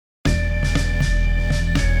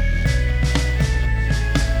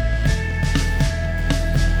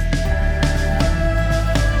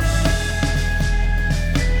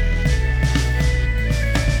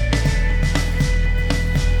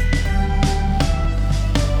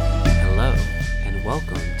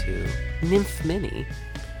Nymph Mini.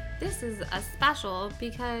 This is a special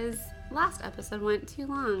because last episode went too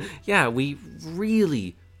long. Yeah, we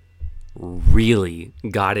really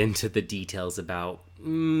got into the details about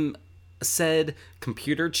said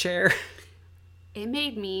computer chair. It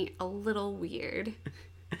made me a little weird.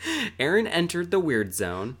 Erin entered the weird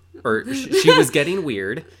zone, or she was getting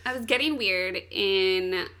weird. I was getting weird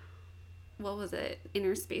in, what was it? In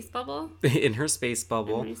her space bubble? In her space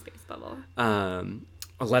bubble. In her space bubble.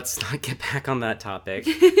 Let's not get back on that topic.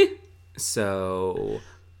 So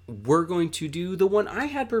we're going to do the one I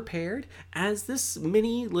had prepared as this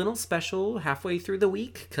mini little special halfway through the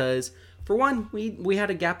week, because for one, we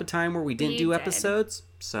had a gap of time where we didn't do episodes.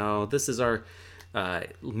 So this is our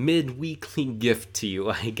mid-weekly gift to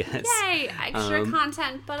you, I guess. Yay! Extra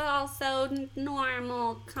content, but also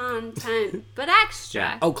normal content, but extra.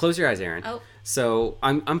 Yeah. Oh, close your eyes, Erin. Oh. So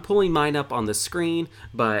I'm pulling mine up on the screen,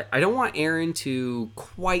 but I don't want Erin to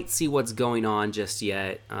quite see what's going on just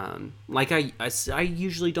yet. Like I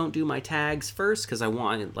usually don't do my tags first because I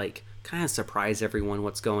want to kind of surprise everyone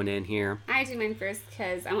what's going in here. I do mine first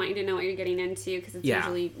because I want you to know what you're getting into because it's Yeah.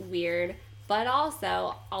 usually weird. But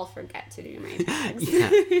also, I'll forget to do my tags.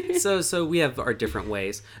 Yeah. So we have our different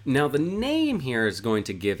ways. Now, the name here is going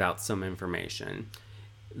to give out some information.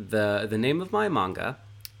 The name of my manga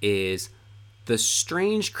is The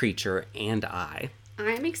Strange Creature and I.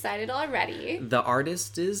 I'm excited already. The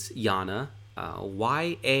artist is Yana,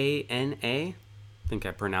 Yana. I think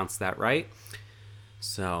I pronounced that right.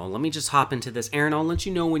 So let me just hop into this. Erin, I'll let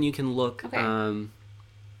you know when you can look in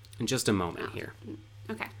just a moment here.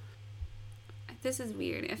 Okay. This is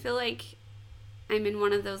weird. I feel like I'm in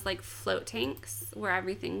one of those float tanks where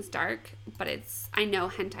everything's dark, but I know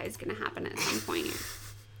hentai is going to happen at some point.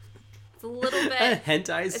 It's a little bit.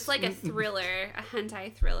 Hentai. It's like a thriller, a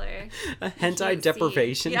hentai thriller. A hentai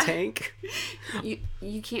deprivation tank.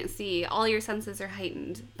 You can't see. All your senses are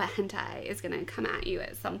heightened, but hentai is going to come at you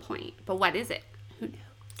at some point. But what is it? Who knows?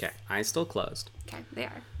 Okay, eyes still closed. Okay, they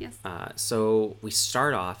are. Yes. So we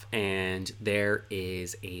start off, and there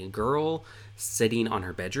is a girl sitting on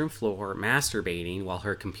her bedroom floor masturbating while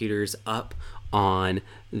her computer's up on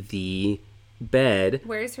the bed.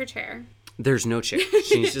 Where's her chair? There's no chair.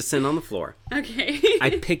 She's just sitting on the floor. Okay.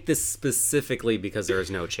 I picked this specifically because there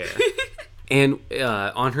is no chair. And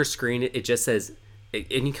on her screen, it just says,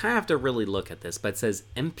 and you kind of have to really look at this, but it says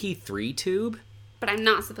MP3 tube. But I'm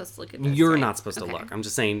not supposed to look at this. You're right? not supposed to Okay. look. I'm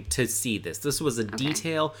just saying to see this. This was a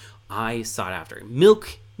detail I sought after.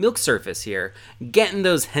 Milk Surface here, getting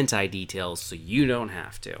those hentai details so you don't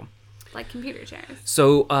have to. Like computer chairs.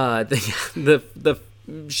 So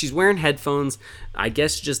she's wearing headphones, I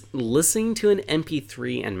guess just listening to an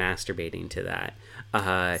MP3 and masturbating to that.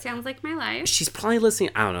 Sounds like my life. She's probably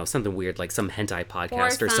listening, I don't know, something weird like some hentai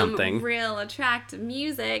podcast or something. Real attractive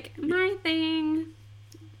music. My thing.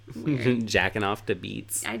 Weird. Jacking off to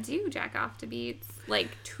beats. I do jack off to beats.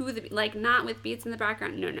 Not with beats in the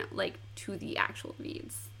background. No, to the actual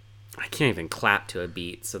beats. I can't even clap to a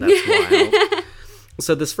beat, so that's wild.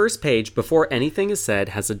 So this first page, before anything is said,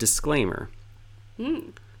 has a disclaimer.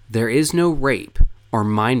 There is no rape or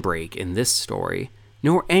mind break in this story,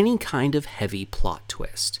 nor any kind of heavy plot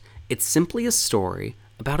twist. It's simply a story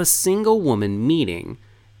about a single woman meeting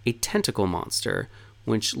a tentacle monster,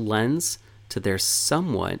 which lends to their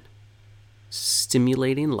somewhat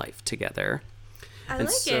stimulating life together.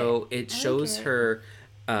 So it shows her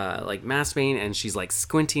masturbating, and she's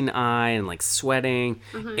squinting eye and sweating,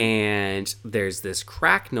 and there's this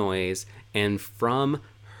crack noise, and from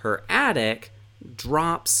her attic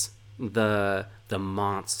drops the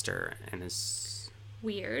monster, and it's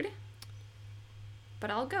weird,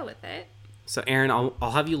 but I'll go with it. So Erin,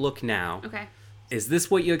 I'll have you look now. Okay. Is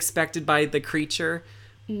this what you expected by the creature?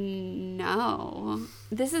 No.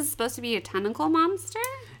 This is supposed to be a tentacle monster?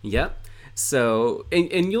 Yep. So,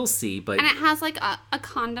 and you'll see, but... And it has a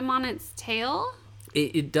condom on its tail?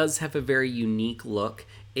 It does have a very unique look.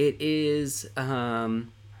 It is, lap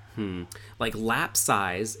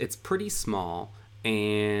size. It's pretty small,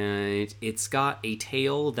 and it's got a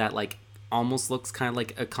tail that, almost looks kind of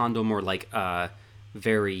like a condom, or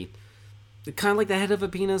very... kind of like the head of a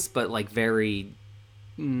penis, but, very...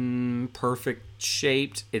 perfect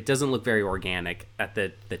shaped. It doesn't look very organic at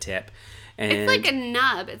the tip. And it's like a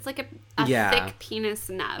nub. It's like a thick penis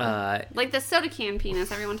nub. Like the soda can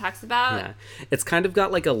penis everyone talks about. Yeah. It's kind of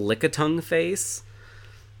got a lick-a-tongue face.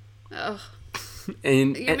 Ugh.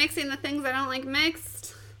 And you're mixing the things I don't like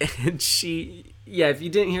mixed. And if you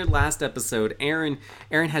didn't hear last episode, Erin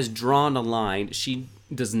has drawn a line. She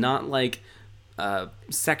does not like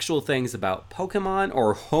sexual things about Pokemon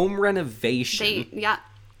or home renovation.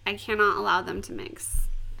 I cannot allow them to mix.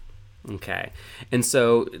 Okay. And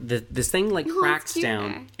so this thing like Oh, cracks it's cute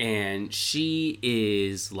down there. and she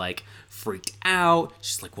is like freaked out.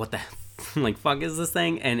 She's like, what the like fuck is this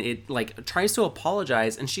thing? And it like tries to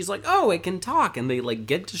apologize and she's like, oh, it can talk. And they like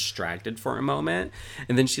get distracted for a moment.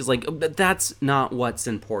 And then she's like, but that's not what's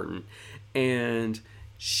important. And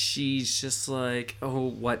she's just like, oh,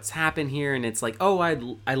 what's happened here? And it's like, oh,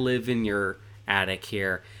 I live in your attic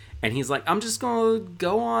here. And he's like, I'm just gonna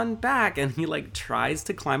go on back. And he like tries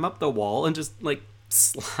to climb up the wall and just like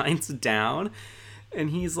slides down.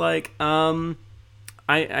 And he's like,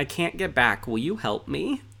 I can't get back. Will you help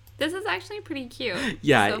me? This is actually pretty cute.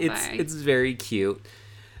 Yeah, so far. it's very cute.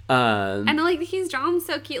 And like he's drawn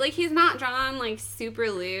so cute. Like he's not drawn like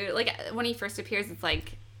super lewd. Like when he first appears, it's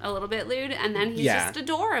like a little bit lewd, and then he's just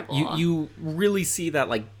adorable. You really see that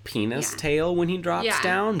like penis tail when he drops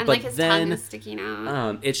down, and but like his tongue then is sticking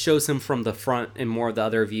out. it shows him from the front in more of the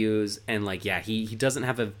other views, and like he doesn't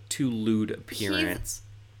have a too lewd appearance.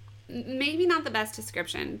 Maybe not the best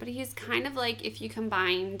description, but he's kind of like if you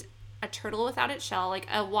combined a turtle without its shell, like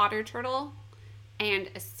a water turtle, and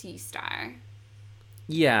a sea star.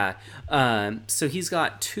 Yeah. So he's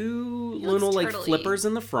got two little like turtle-y. flippers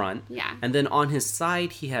in the front. Yeah. And then on his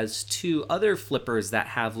side he has two other flippers that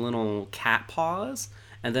have little cat paws.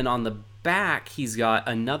 And then on the back he's got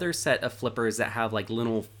another set of flippers that have like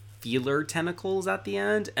little feeler tentacles at the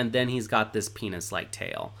end. And then he's got this penis-like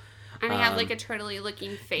tail. And he has like a turtle-y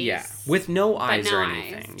looking face. Yeah. With no but eyes no or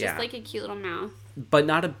eyes, anything. just like a cute little mouth. But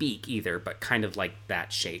not a beak either, but kind of like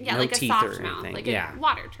that shape. Yeah, no like a teeth soft or mouth, anything. like yeah. a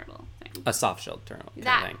water turtle thing. A soft-shelled turtle kind of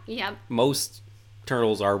That, thing. yep. Most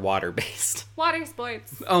turtles are water-based. Water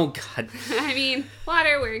sports. Oh, God. I mean,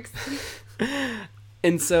 water works.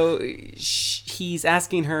 And so he's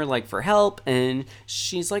asking her, like, for help, and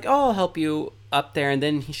she's like, oh, I'll help you up there. And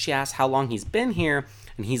then she asks how long he's been here,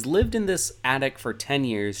 and he's lived in this attic for 10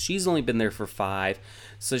 years. She's only been there for 5.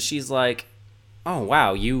 So she's like, oh,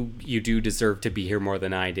 wow, you do deserve to be here more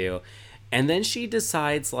than I do. And then she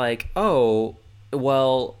decides, like, oh,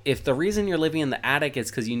 well, if the reason you're living in the attic is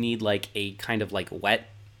because you need, like, a kind of, like, wet,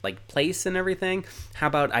 like, place and everything, how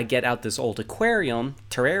about I get out this old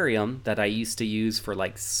terrarium that I used to use for,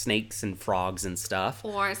 like, snakes and frogs and stuff.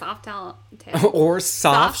 Or soft-shell Or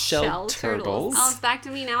soft-shelled turtles. Oh, it's back to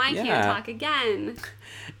me now. I can't talk again.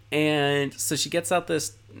 And so she gets out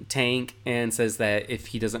this tank and says that if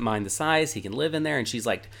he doesn't mind the size, he can live in there. And she's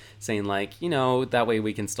like saying like, that way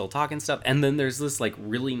we can still talk and stuff. And then there's this like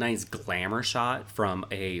really nice glamour shot from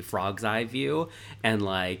a frog's eye view. And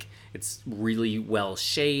like, it's really well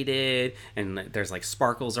shaded and there's like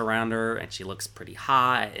sparkles around her and she looks pretty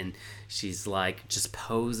hot and she's like just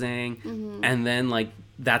posing. Mm-hmm. And then like,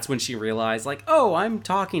 that's when she realized like, oh, I'm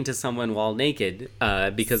talking to someone while naked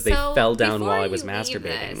because they fell down while I was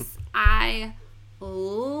masturbating. I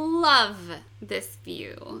love this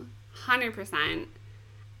view 100%,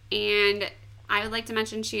 and I would like to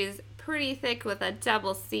mention she's pretty thick with a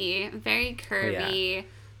double C, very curvy,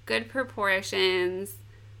 good proportions,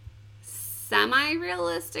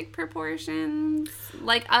 semi-realistic proportions,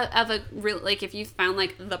 like of a real, like if you found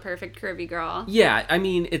like the perfect curvy girl. Yeah, I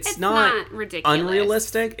mean it's not ridiculous,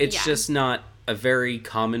 unrealistic, it's just not a very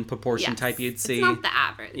common proportion type you'd see. It's not the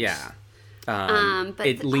average. Yeah. But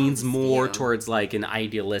it leans more towards like an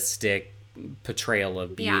idealistic portrayal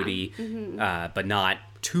of beauty, but not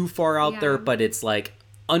too far out there, but it's like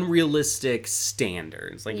unrealistic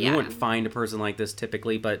standards. Like you wouldn't find a person like this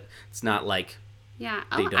typically, but it's not like they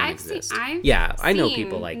don't exist. I know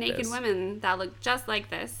people like naked this. women that look just like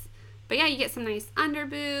this. But yeah, you get some nice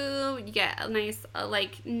underboob, you get a nice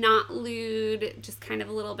like not lewd, just kind of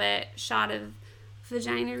a little bit shot of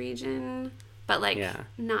vagina region. But like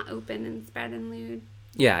not open and spread and lewd.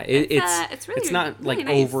 Yeah, it's really, it's not really like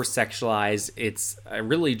nice. over sexualized. It's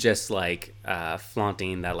really just like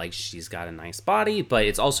flaunting that like she's got a nice body, but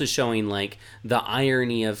it's also showing like the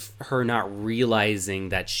irony of her not realizing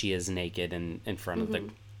that she is naked in front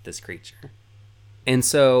of this creature. And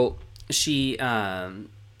so she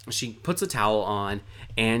puts a towel on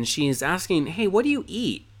and she's asking, "Hey, what do you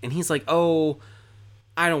eat?" And he's like, "Oh,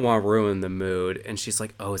 I don't want to ruin the mood." And she's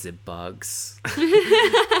like, "Oh, is it bugs?"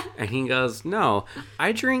 And he goes, "No,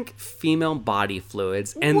 I drink female body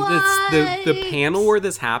fluids." And the panel where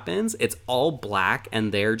this happens, it's all black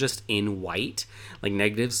and they're just in white, like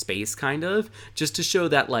negative space kind of, just to show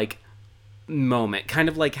that like moment. Kind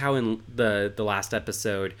of like how in the last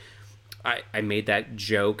episode, I made that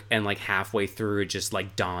joke and like halfway through it just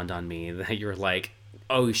like dawned on me that you're like,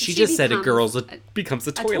 oh, she just said a girl becomes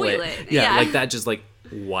a toilet. Yeah, like that just like,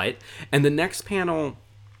 what? And the next panel,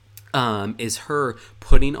 is her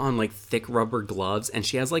putting on like thick rubber gloves, and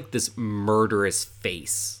she has like this murderous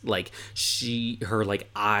face. Like her like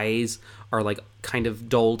eyes are like kind of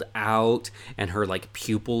dulled out, and her like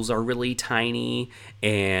pupils are really tiny,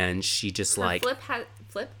 and she just Her like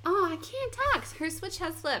flip. Oh, I can't talk. Her switch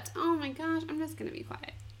has flipped. Oh my gosh, I'm just gonna be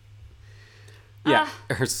quiet. yeah,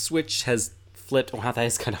 her switch has flipped. Wow, that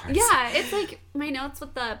is kind of hard. Yeah, it's like my notes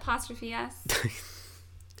with the apostrophe S.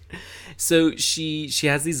 So she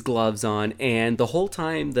has these gloves on, and the whole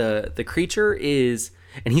time the creature is,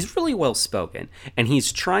 and he's really well spoken, and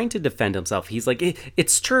he's trying to defend himself. He's like,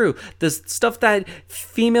 it's true, the stuff that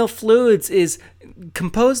female fluids is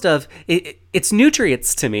composed of, it's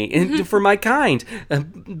nutrients to me and for my kind.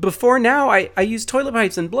 Before now I use toilet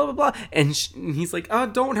pipes and blah blah blah. And he's like, oh,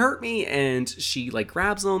 don't hurt me. And she like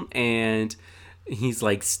grabs him, and he's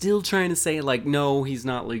like still trying to say like, no, he's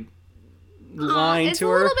not like lying to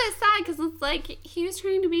her. It's a little bit sad because it's like he was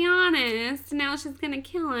trying to be honest. Now she's gonna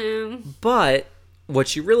kill him. But what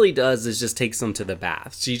she really does is just takes him to the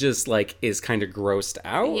bath. She just like is kind of grossed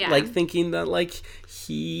out, like thinking that like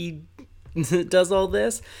he does all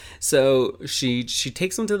this. So she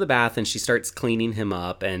takes him to the bath, and she starts cleaning him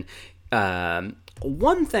up. And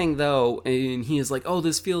one thing though, and he is like, oh,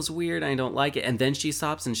 this feels weird, I don't like it. And then she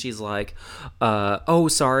stops and she's like, oh,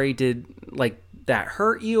 sorry, did like that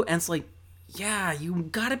hurt you? And it's like, yeah, you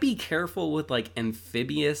gotta be careful with like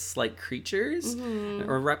amphibious like creatures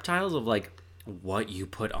or reptiles of like what you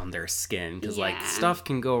put on their skin, because like stuff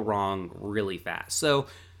can go wrong really fast. So,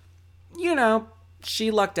 you know,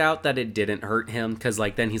 she lucked out that it didn't hurt him, because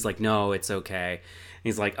like then he's like, no, it's okay. And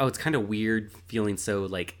he's like, oh, it's kind of weird feeling so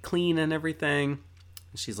like clean and everything.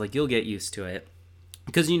 And she's like, you'll get used to it,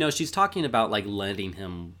 because you know she's talking about like letting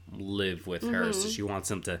him live with her, so she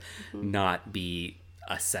wants him to not be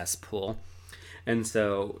a cesspool. And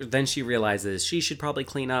so then she realizes she should probably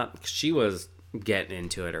clean up, 'cause she was getting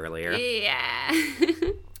into it earlier. Yeah.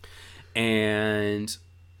 And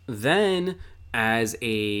then, as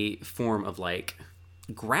a form of like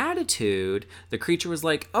gratitude, the creature was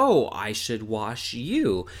like, oh, I should wash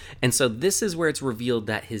you. And so this is where it's revealed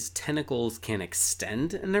that his tentacles can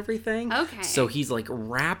extend and everything. Okay. So he's like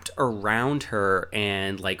wrapped around her,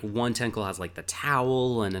 and like one tentacle has like the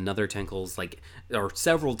towel, and another tentacle's like, or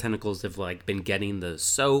several tentacles have like been getting the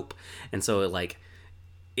soap. And so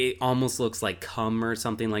it almost looks like cum or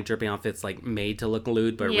something like dripping off. It's like made to look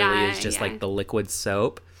lewd, but really is just like the liquid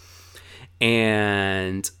soap.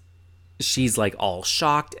 And she's like all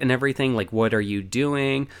shocked and everything, like, what are you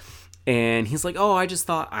doing? And he's like, oh, I just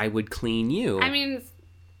thought I would clean you. I mean,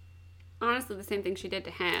 honestly, the same thing she did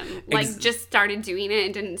to him. Like, just started doing it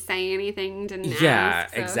and didn't say anything, didn't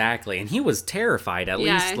ask. So. Exactly. And he was terrified, at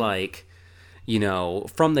least, like, you know,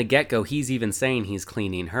 from the get-go, he's even saying he's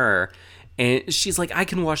cleaning her. And she's like, I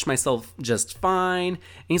can wash myself just fine.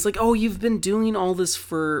 And he's like, oh, you've been doing all this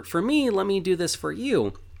for me. Let me do this for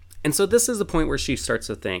you. And so this is the point where she starts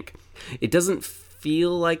to think. It doesn't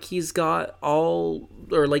feel like he's got all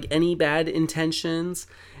or like any bad intentions.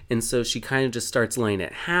 And so she kind of just starts letting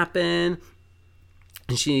it happen.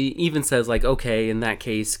 And she even says like, okay, in that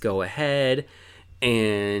case, go ahead.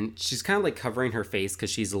 And she's kind of like covering her face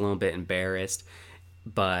because she's a little bit embarrassed.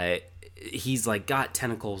 But he's like got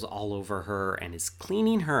tentacles all over her and is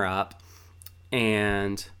cleaning her up.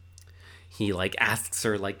 And he like asks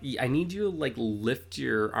her like, I need you to like lift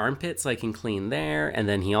your armpit so I can clean there. And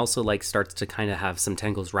then he also like starts to kind of have some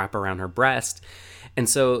tentacles wrap around her breast. And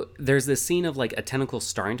so there's this scene of like a tentacle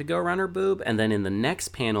starting to go around her boob. And then in the next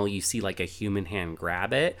panel, you see like a human hand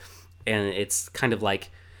grab it. And it's kind of like,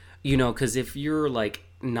 you know, because if you're like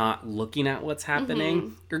not looking at what's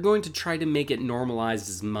happening, you're going to try to make it normalized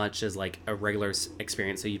as much as like a regular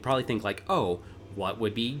experience. So you'd probably think like, oh, what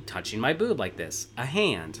would be touching my boob like this? A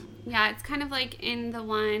hand. Yeah, it's kind of like in the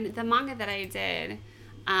manga that I did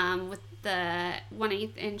with the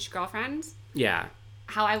 1/8 inch girlfriend. Yeah.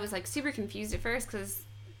 How I was like super confused at first because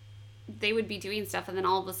they would be doing stuff and then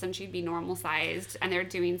all of a sudden she'd be normal sized and they're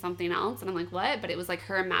doing something else. And I'm like, what? But it was like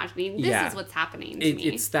her imagining this is what's happening to me.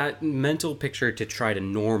 It's that mental picture to try to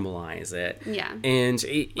normalize it. Yeah. And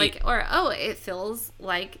it feels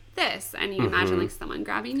like this. And you imagine like someone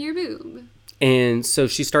grabbing your boob. And so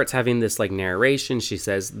she starts having this like narration. She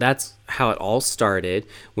says, that's how it all started.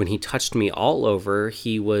 When he touched me all over,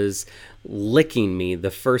 he was licking me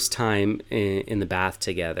the first time in the bath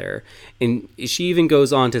together. And she even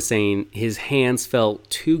goes on to saying his hands felt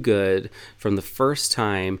too good from the first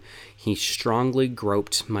time he strongly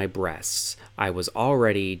groped my breasts. I was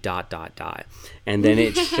already ... And then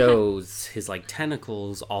it shows his like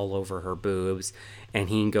tentacles all over her boobs. And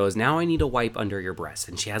he goes, now I need a wipe under your breast.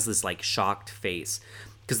 And she has this like shocked face.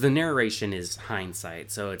 because the narration is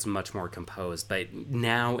hindsight, so it's much more composed. But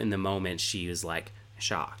now in the moment, she was like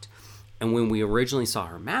shocked. And when we originally saw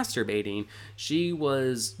her masturbating, she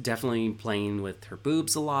was definitely playing with her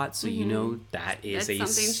boobs a lot. So you know that is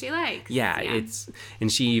something she likes. Yeah,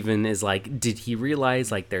 and she even is like, did he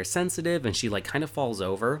realize like they're sensitive? And she like kind of falls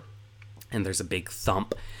over, and there's a big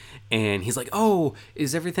thump, and he's like, oh,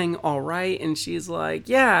 is everything all right? And she's like,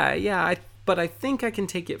 yeah, but I think I can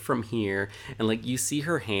take it from here. And like you see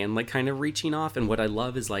her hand like kind of reaching off, and what I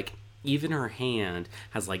love is like even her hand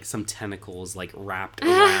has like some tentacles like wrapped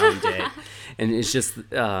around it, and it's just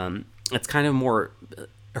it's kind of more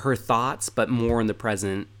her thoughts, but more in the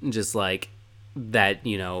present, just like that,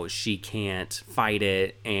 you know, she can't fight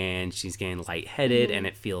it, and she's getting lightheaded, and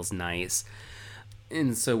it feels nice.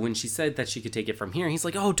 And so when she said that she could take it from here, he's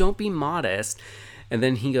like, oh, don't be modest. And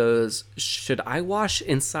then he goes, should I wash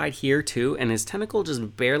inside here too? And his tentacle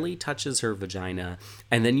just barely touches her vagina.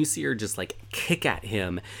 And then you see her just like kick at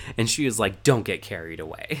him. And she is like, don't get carried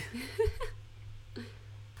away.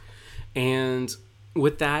 And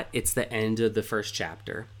with that, it's the end of the first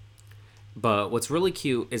chapter. But what's really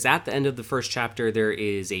cute is at the end of the first chapter, there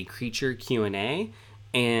is a creature Q&A.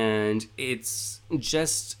 And it's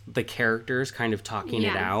just the characters kind of talking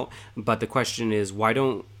it out. But the question is, why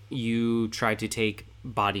don't you try to take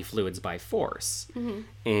body fluids by force?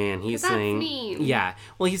 And he's saying, mean. yeah,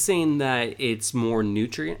 well, he's saying that it's more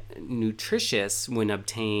nutritious when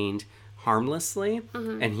obtained harmlessly.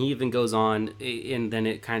 And he even goes on, and then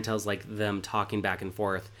it kind of tells like them talking back and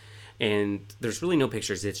forth, and there's really no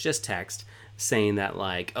pictures, it's just text saying that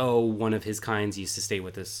like, oh, one of his kinds used to stay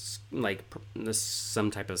with this like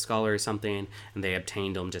some type of scholar or something, and they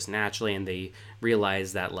obtained them just naturally, and they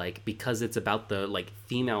realized that like because it's about the like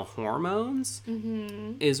female hormones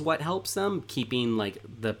is what helps them, keeping like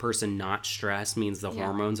the person not stressed means the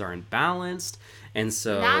hormones are imbalanced, and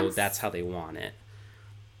so that's how they want it.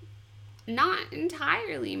 Not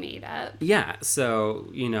entirely made up. Yeah, so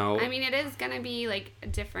you know, I mean, it is gonna be like a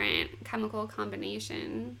different chemical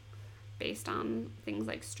combination based on things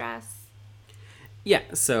like stress. Yeah,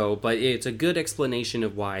 so, but it's a good explanation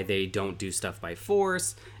of why they don't do stuff by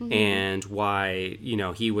force, and why, you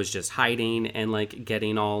know, he was just hiding and, like,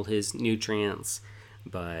 getting all his nutrients.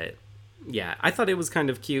 But, yeah, I thought it was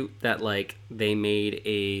kind of cute that, like, they made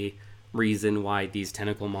a reason why these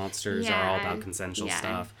tentacle monsters are all about consensual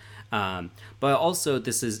stuff. But also,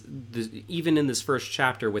 even in this first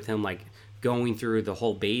chapter with him, like, going through the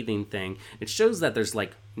whole bathing thing, it shows that there's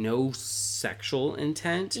like no sexual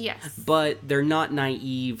intent. Yes. But they're not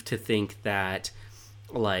naive to think that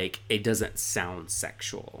like it doesn't sound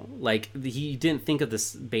sexual. Like he didn't think of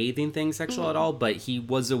this bathing thing sexual at all, but he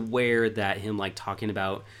was aware that him like talking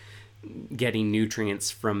about getting nutrients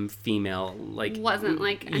from female like wasn't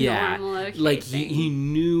like a normal okay like thing. he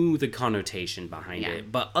knew the connotation behind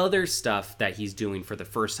it, but other stuff that he's doing for the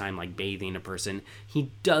first time, like bathing a person, he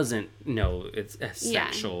doesn't know it's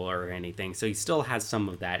sexual or anything, so he still has some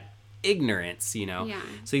of that ignorance, you know.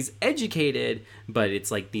 So he's educated, but it's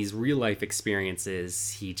like these real life experiences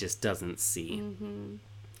he just doesn't see.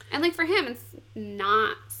 And like for him it's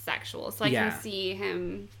not sexual, so I can see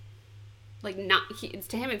him like not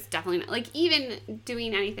to him it's definitely not, like even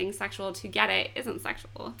doing anything sexual to get it isn't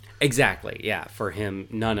sexual. Exactly, yeah. For him,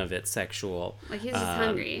 none of it's sexual. Like he's just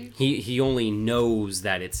hungry. He only knows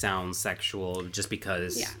that it sounds sexual just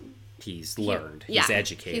because he's learned. He's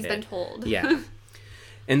educated. He's been told. Yeah.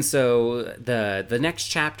 And so the next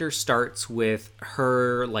chapter starts with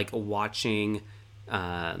her like watching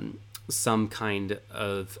some kind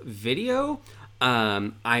of video.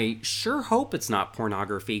 I sure hope it's not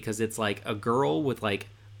pornography, because it's like a girl with like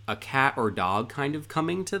a cat or dog kind of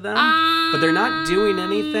coming to them, but they're not doing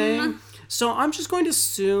anything. So I'm just going to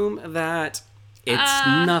assume that it's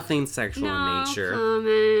nothing sexual in nature.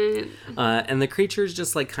 Comment. And the creature's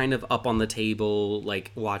just like kind of up on the table, like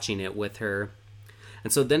watching it with her.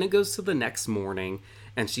 And so then it goes to the next morning,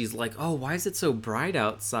 and she's like, oh, why is it so bright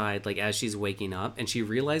outside? Like as she's waking up, and she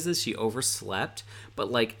realizes she overslept, but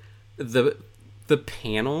like the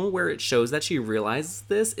panel where it shows that she realizes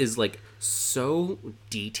this is like so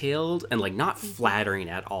detailed and like not flattering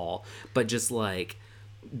at all, but just like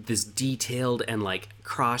this detailed and like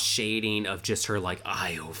cross shading of just her like,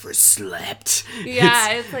 I overslept.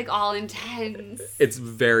 Yeah, it's like all intense. It's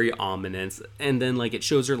very ominous. And then like it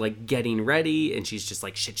shows her like getting ready, and she's just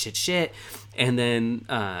like shit. And then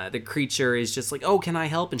the creature is just like, oh, can I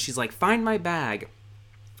help? And she's like, find my bag.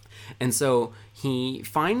 And so he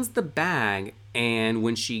finds the bag, and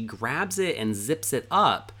when she grabs it and zips it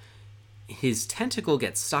up, his tentacle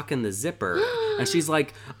gets stuck in the zipper, And she's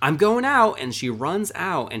like, I'm going out. And she runs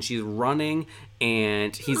out and she's running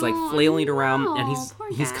and he's like flailing around and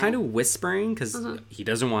he's kind of whispering because he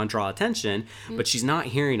doesn't want to draw attention, but she's not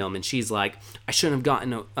hearing him. And she's like, I shouldn't have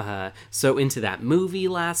gotten so into that movie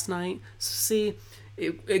last night. So see,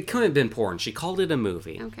 it couldn't have been porn. She called it a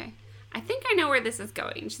movie. Okay. I think I know where this is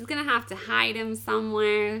going. She's going to have to hide him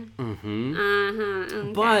somewhere. Mm-hmm.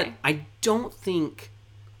 Okay. But I don't think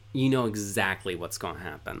you know exactly what's going to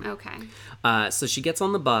happen. Okay. So she gets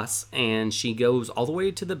on the bus and she goes all the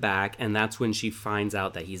way to the back, and that's when she finds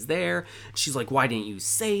out that he's there. She's like, why didn't you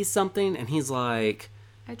say something? And he's like,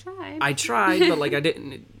 I tried, but like I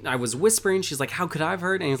didn't. I was whispering. She's like, how could I have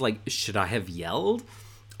heard? And he's like, should I have yelled?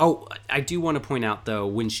 Oh, I do want to point out, though,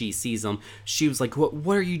 when she sees him, she was like,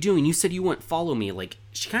 what are you doing? You said you wouldn't follow me. Like,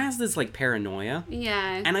 she kind of has this, like, paranoia.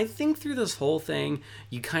 Yeah. And I think through this whole thing,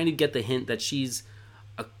 you kind of get the hint that she's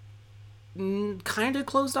a kind of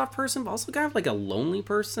closed-off person, but also kind of, like, a lonely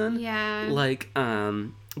person. Yeah. Like,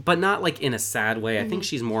 but not, like, in a sad way. I think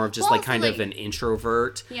she's more of just, like, kind of an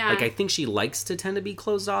introvert. Yeah. Like, I think she likes to tend to be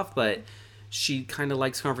closed off, but she kind of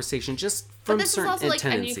likes conversation just from certain tendencies. But this is also, like,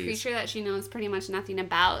 a new creature that she knows pretty much nothing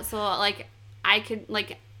about. So, like, I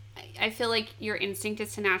feel like your instinct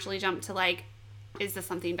is to naturally jump to, like, is this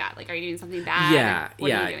something bad? Like, are you doing something bad? Yeah,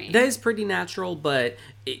 what are you doing? That is pretty natural, but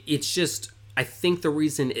it's just, I think the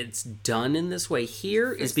reason it's done in this way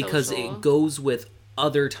here is because it goes with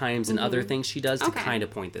other times and other things she does to kind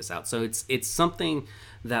of point this out. So it's something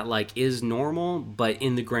that, like, is normal, but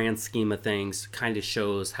in the grand scheme of things kind of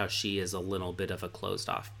shows how she is a little bit of a closed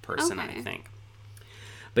off person, I think.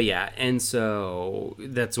 But yeah, and so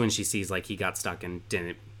that's when she sees, like, he got stuck and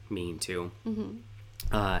didn't mean to.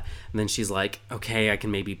 And then she's like, okay, I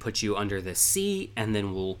can maybe put you under the seat and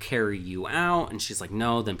then we'll carry you out. And she's like,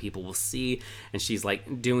 no, then people will see. And she's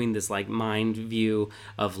like doing this like mind view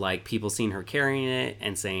of like people seeing her carrying it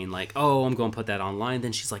and saying like, oh, I'm going to put that online.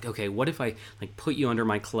 Then she's like, okay, what if I like put you under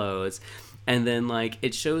my clothes? And then, like,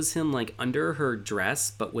 it shows him, like, under her dress,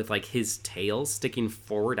 but with, like, his tail sticking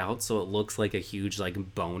forward out so it looks like a huge,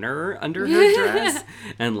 like, boner under her dress.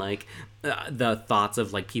 And, like, the thoughts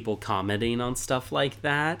of, like, people commenting on stuff like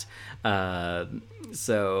that.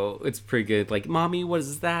 So it's pretty good. Like, Mommy, what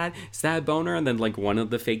is that? Is that a boner? And then, like, one of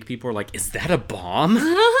the fake people are like, is that a bomb?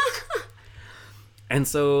 And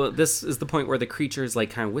so this is the point where the creature is,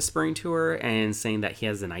 like, kind of whispering to her and saying that he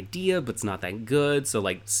has an idea, but it's not that good. So,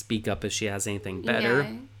 like, speak up if she has anything better.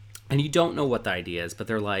 Yeah. And you don't know what the idea is, but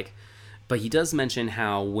they're like... But he does mention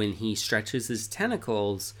how when he stretches his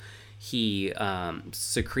tentacles, he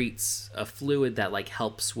secretes a fluid that, like,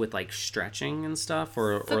 helps with, like, stretching and stuff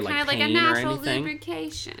or like, kind of pain like a natural or anything.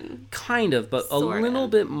 Lubrication. Kind of, but sort a little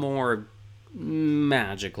bit more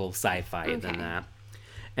magical sci-fi than that.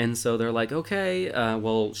 And so they're like, okay,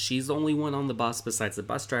 well, she's the only one on the bus besides the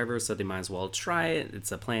bus driver, so they might as well try it. It's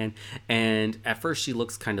a plan. And at first she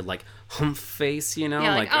looks kind of like hump face, you know?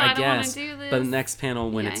 Yeah, like oh, I guess. Do this. But the next panel,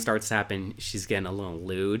 when it starts to happen, she's getting a little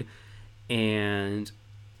lewd. And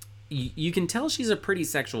you can tell she's a pretty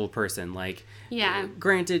sexual person. Like,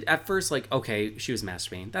 granted, at first, like, okay, she was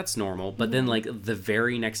masturbating. That's normal. But then, like, the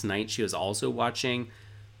very next night, she was also watching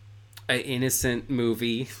an innocent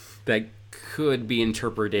movie that could be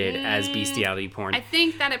interpreted as bestiality porn. I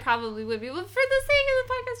think that it probably would be. Well, for the sake of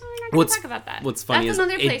the podcast, we're not going to talk about that. What's funny is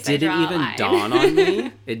it didn't even dawn on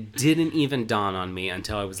me. It didn't even dawn on me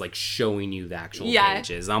until I was like showing you the actual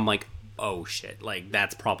pages. I'm like, oh shit, like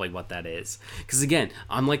that's probably what that is. Because again,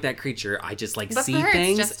 I'm like that creature. I just like see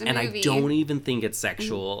things and I don't even think it's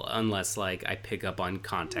sexual unless like I pick up on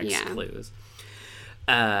context clues.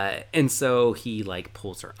 And so he like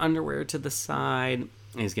pulls her underwear to the side.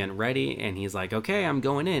 He's getting ready and he's like, okay, I'm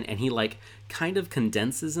going in. And he like kind of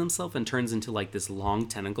condenses himself and turns into like this long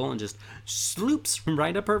tentacle and just sloops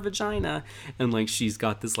right up her vagina. And like she's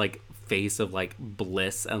got this like face of like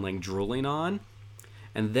bliss and like drooling on.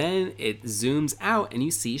 And then it zooms out and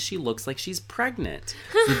you see she looks like she's pregnant.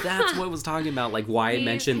 So that's what I was talking about, like why I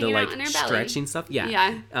mentioned the like stretching stuff.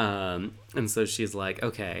 Yeah. And so she's like,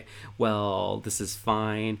 okay, well, this is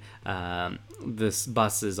fine. This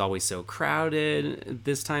bus is always so crowded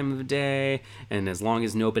this time of the day. And as long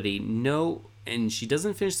as nobody and she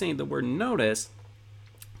doesn't finish saying the word notice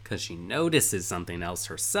because she notices something else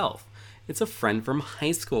herself. It's a friend from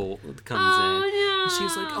high school that comes in. No. And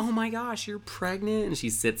she's like, oh my gosh, you're pregnant. And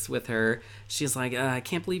she sits with her. She's like, I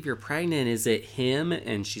can't believe you're pregnant. Is it him?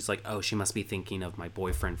 And she's like, oh, she must be thinking of my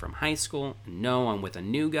boyfriend from high school. No, I'm with a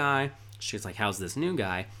new guy. She's like, how's this new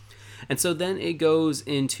guy? And so then it goes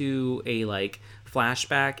into a like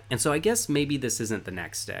flashback. And so I guess maybe this isn't the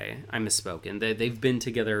next day. I misspoken. They've been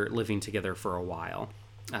together, living together for a while.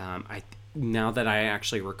 now that I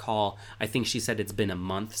actually recall, I think she said it's been a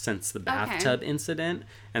month since the bathtub incident,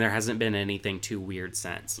 and there hasn't been anything too weird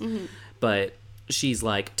since. Mm-hmm. But she's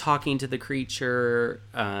like talking to the creature,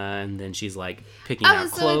 and then she's like picking out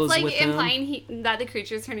clothes with him. So it's like implying that the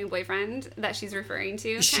creature's her new boyfriend that she's referring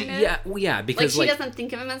to, kind of? Yeah, because like she doesn't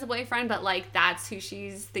think of him as a boyfriend, but like that's who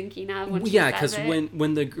she's thinking of when she says because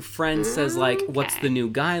when the friend says like, what's the new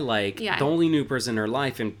guy like? Yeah. The only new person in her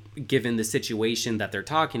life, and given the situation that they're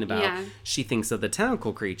talking about, she thinks of the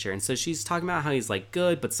tentacle creature. And so she's talking about how he's like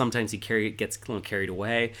good, but sometimes he gets a little carried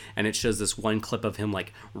away. And it shows this one clip of him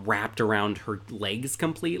like wrapped around her legs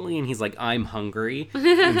completely. And he's like, I'm hungry.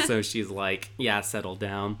 And so she's like, yeah, settle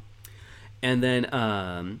down. And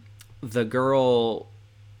then the girl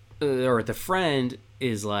or the friend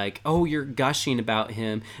is like, oh, you're gushing about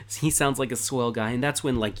him. He sounds like a swell guy. And that's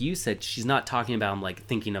when, like you said, she's not talking about him like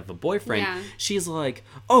thinking of a boyfriend. Yeah. She's like,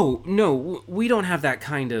 oh, no, we don't have that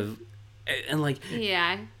kind of... And like...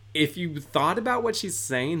 Yeah. If you thought about what she's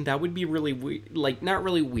saying, that would be really weird. Like, not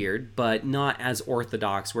really weird, but not as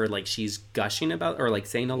orthodox, where like she's gushing about, or like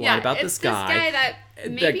saying a lot about this guy. This guy that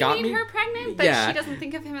maybe made her pregnant, but she doesn't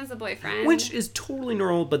think of him as a boyfriend. Which is totally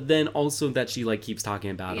normal, but then also that she like keeps talking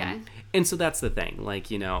about him. And so that's the thing.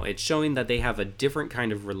 Like, you know, it's showing that they have a different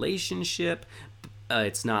kind of relationship.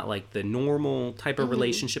 It's not like the normal type of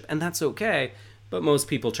relationship, and that's okay. But most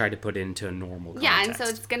people try to put it into a normal context. Yeah, and so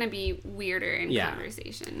it's going to be weirder in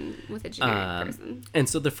conversation with a generic person. And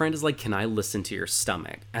so the friend is like, can I listen to your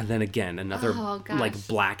stomach? And then again, another like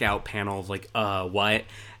blackout panel of like, what?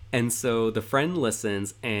 And so the friend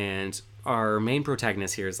listens, and our main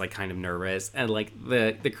protagonist here is like kind of nervous, and like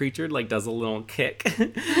the creature like does a little kick.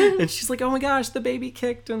 And she's like, oh my gosh, the baby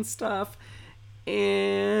kicked and stuff.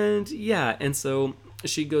 And yeah, and so...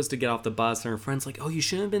 she goes to get off the bus, and her friend's like, oh, you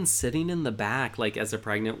shouldn't have been sitting in the back, like, as a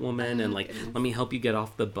pregnant woman, and, like, let me help you get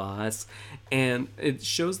off the bus. And it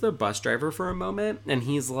shows the bus driver for a moment, and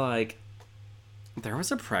he's like, there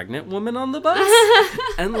was a pregnant woman on the bus?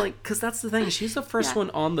 And, like, because that's the thing, she's the first one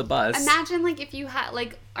on the bus. Imagine, like, if you had,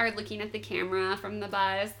 like, are looking at the camera from the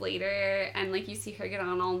bus later, and, like, you see her get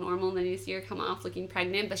on all normal, and then you see her come off looking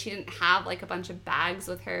pregnant, but she didn't have, like, a bunch of bags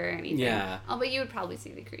with her or anything. Yeah. Oh, but you would probably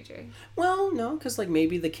see the creature. Well, no, because, like,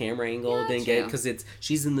 maybe the camera angle didn't get, because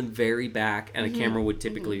she's in the very back, and a camera would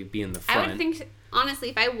typically be in the front. I would think... Honestly,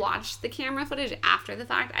 if I watched the camera footage after the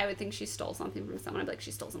fact, I would think she stole something from someone. I'd be like,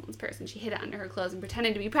 she stole someone's purse and she hid it under her clothes and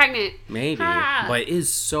pretended to be pregnant. Maybe. But it is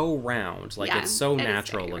so round. Like, it's so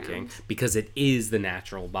natural looking. Round. Because it is the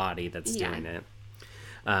natural body that's doing it.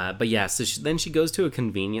 But yeah, so then she goes to a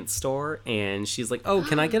convenience store and she's like, oh,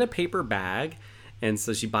 can I get a paper bag? And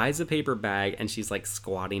so she buys a paper bag and she's like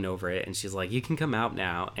squatting over it. And she's like, you can come out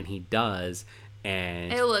now. And he does.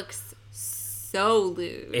 And it looks so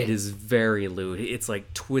lewd. It is very lewd. It's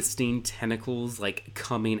like twisting tentacles like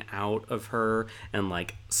coming out of her and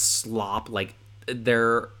like slop. Like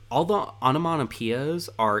all the onomatopoeias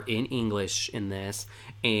are in English in this,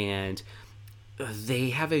 and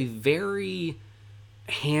they have a very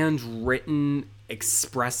handwritten,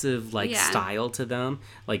 expressive like style to them.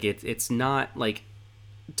 Like it's not like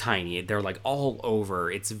tiny. They're like all over.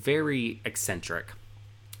 It's very eccentric.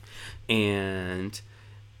 And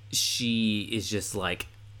she is just like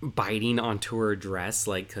biting onto her dress,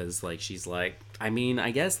 like, because like she's like, I mean,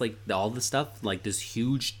 I guess like all the stuff, like this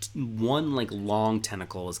huge one like long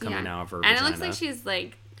tentacle is coming out of her vagina. And it looks like she's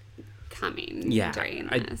like coming during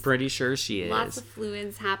this. I'm pretty sure she is. Lots of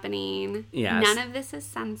fluids happening. Yes. None of this is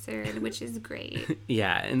censored, which is great.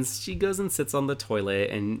 Yeah, and she goes and sits on the toilet,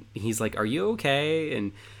 and he's like, are you okay?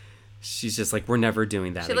 And she's just like, we're never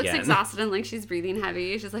doing that again. She looks exhausted and like she's breathing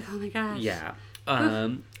heavy. She's like, oh my gosh. Yeah.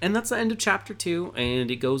 And that's the end of chapter 2,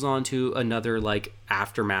 and it goes on to another like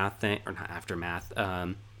aftermath thing, or not aftermath,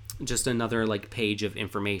 just another like page of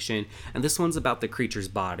information, and this one's about the creature's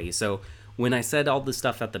body. So when I said all the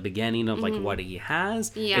stuff at the beginning of like what he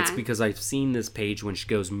has, it's because I've seen this page which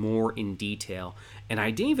goes more in detail, and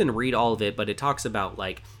I didn't even read all of it, but it talks about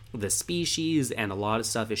like the species and a lot of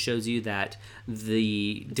stuff. It shows you that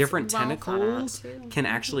the different tentacles can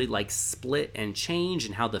actually like split and change,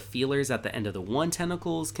 and how the feelers at the end of the one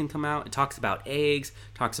tentacles can come out. It talks about eggs,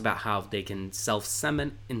 talks about how they can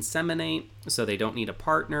inseminate, so they don't need a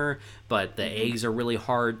partner, but the eggs are really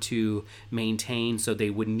hard to maintain, so they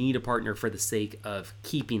would need a partner for the sake of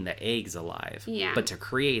keeping the eggs alive. Yeah. But to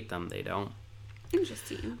create them, they don't.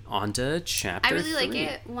 Interesting. On to chapter 3. I really like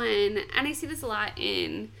it when, and I see this a lot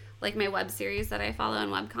in like my web series that I follow in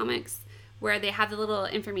webcomics, where they have the little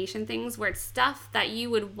information things where it's stuff that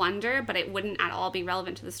you would wonder, but it wouldn't at all be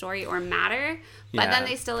relevant to the story or matter. But then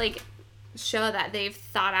they still like show that they've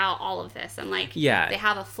thought out all of this and like they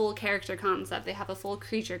have a full character concept, they have a full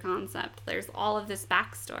creature concept, there's all of this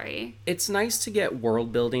backstory. It's nice to get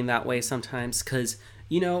world building that way sometimes, because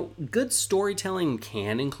good storytelling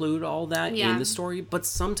can include all that in the story, but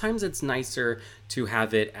sometimes it's nicer to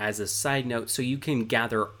have it as a side note so you can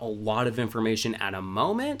gather a lot of information at a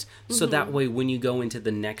moment, so that way when you go into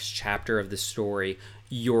the next chapter of the story,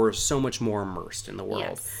 you're so much more immersed in the world.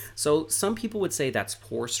 Yes. So some people would say that's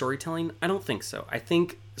poor storytelling. I don't think so. I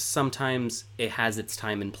think sometimes it has its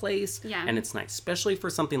time and place, and it's nice, especially for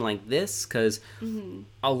something like this, because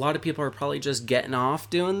a lot of people are probably just getting off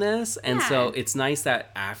doing this, and so it's nice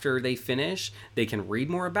that after they finish, they can read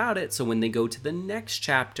more about it, so when they go to the next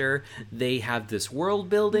chapter, they have this world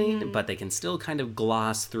building, but they can still kind of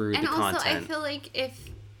gloss through the content. And also, I feel like if,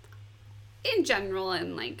 in general,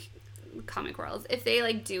 in like comic worlds, if they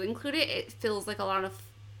like do include it, it feels like a lot of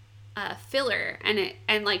filler,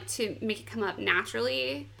 and like to make it come up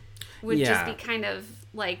naturally would just be kind of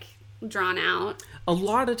like drawn out. A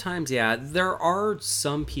lot of times, there are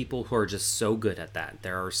some people who are just so good at that.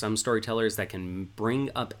 There are some storytellers that can bring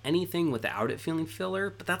up anything without it feeling filler,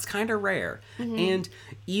 but that's kind of rare. And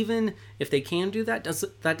even if they can do that,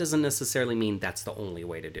 that doesn't necessarily mean that's the only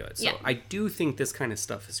way to do it. So I do think this kind of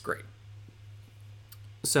stuff is great.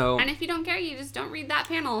 So, and if you don't care, you just don't read that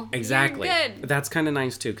panel. Exactly. You're good. That's kind of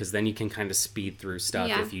nice too, because then you can kind of speed through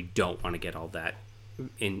stuff if you don't want to get all that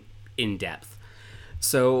in depth.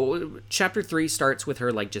 So chapter 3 starts with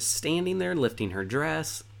her like just standing there lifting her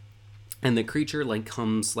dress, and the creature like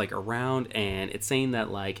comes like around, and it's saying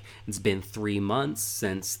that like it's been 3 months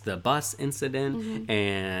since the bus incident,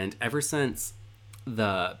 and ever since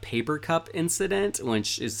the paper cup incident,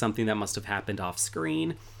 which is something that must have happened off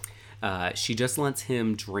screen. She just lets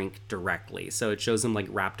him drink directly. So it shows him like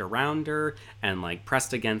wrapped around her and like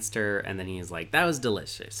pressed against her. And then he's like, that was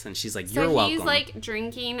delicious. And she's like, you're welcome. So he's like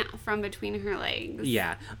drinking from between her legs.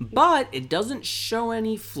 Yeah. But it doesn't show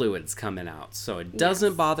any fluids coming out. So it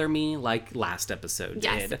doesn't bother me like last episode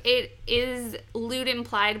did. It is lewd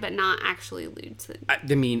implied, but not actually lewd.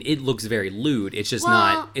 I mean, it looks very lewd. It's just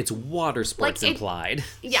not, it's water sports like implied.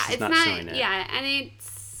 Yeah, it's not showing it. Yeah, and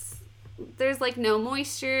there's like no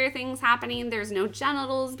moisture things happening, there's no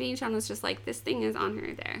genitals being shown, it's just like this thing is on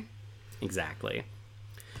her there. Exactly.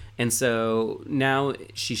 And so now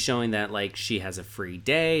she's showing that like she has a free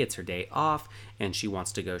day, it's her day off, and she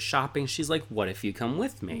wants to go shopping. She's like, what if you come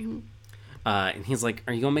with me? And he's like,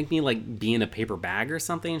 are you gonna make me like be in a paper bag or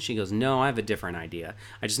something? And she goes, no, I have a different idea.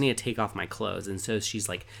 I just need to take off my clothes. And so she's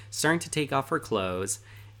like starting to take off her clothes,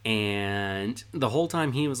 and the whole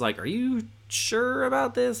time he was like, are you sure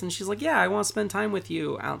about this? And she's like, yeah, I want to spend time with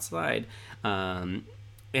you outside. And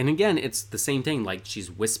again, it's the same thing, like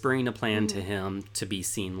she's whispering a plan to him to be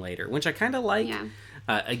seen later, which I kind of like.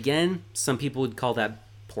 Again, some people would call that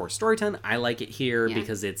poor storytelling. I like it here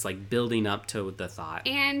because it's like building up to the thought.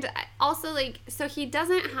 And also like, so he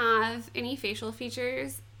doesn't have any facial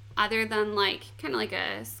features other than like kind of like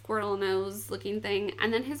a squirrel nose looking thing,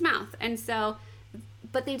 and then his mouth. And so,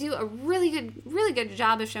 but they do a really good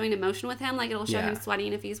job of showing emotion with him. Like it'll show him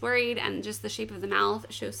sweating if he's worried, and just the shape of the mouth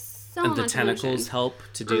shows so much emotion. And the tentacles help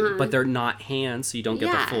to do, but they're not hands, so you don't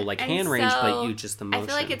get the full like hand range, but you just the motion. I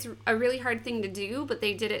feel like it's a really hard thing to do, but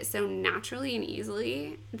they did it so naturally and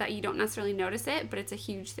easily that you don't necessarily notice it, but it's a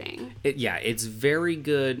huge thing. It's very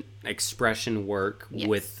good expression work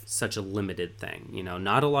with such a limited thing.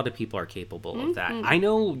 Not a lot of people are capable of that. I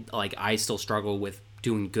know, like, I still struggle with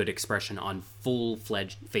doing good expression on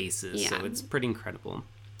full-fledged faces, so it's pretty incredible.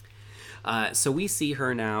 So we see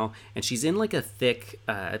her now, and she's in like a thick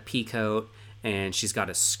pea coat, and she's got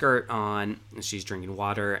a skirt on, and she's drinking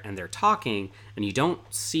water, and they're talking, and you don't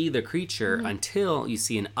see the creature until you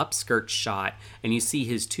see an upskirt shot, and you see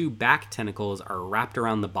his 2 back tentacles are wrapped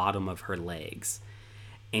around the bottom of her legs.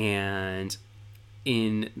 And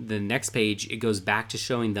in the next page, it goes back to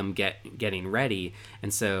showing them getting ready,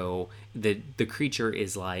 and so the creature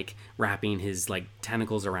is like wrapping his like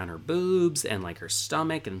tentacles around her boobs and like her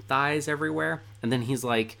stomach and thighs everywhere, and then he's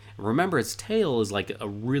like, remember his tail is like a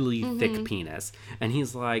really thick penis, and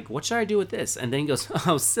he's like, what should I do with this? And then he goes,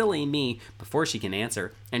 oh, silly me, before she can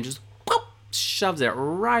answer, and just whoop, shoves it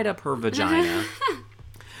right up her vagina.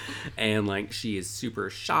 And like she is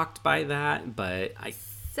super shocked by that, but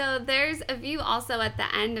So there's a view also at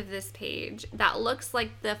the end of this page that looks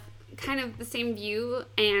like the kind of the same view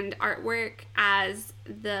and artwork as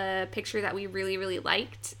the picture that we really, really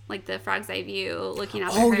liked, like the frog's eye view looking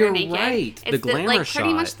up at her you're naked. Right. It's the glamour like shot.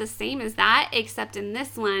 Pretty much the same as that, except in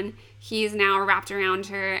this one, he's now wrapped around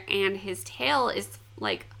her and his tail is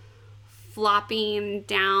like flopping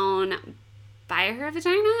down by her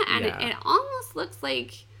vagina, and Yeah. it almost looks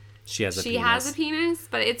like She has a she penis. has a penis,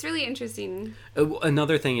 but it's really interesting.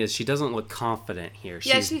 Another thing is she doesn't look confident here.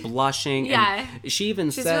 Yeah, She's blushing. yeah. And she even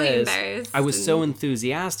She's really says, embarrassed I was so and-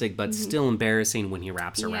 enthusiastic, but still embarrassing when he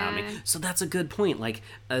wraps around me. Yeah. So that's a good point. Like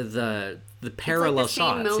the It's parallel like the same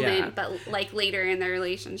shots. moment, Yeah. but like later in their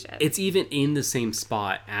relationship. It's even in the same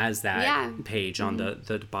spot as that Yeah. page on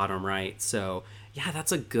the bottom right. So yeah,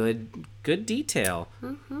 that's a good detail.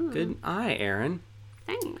 Good eye, Aaron.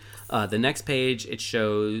 Thanks. The next page, it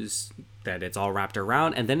shows that it's all wrapped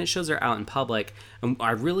around, and then it shows her out in public. And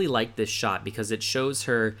I really like this shot because it shows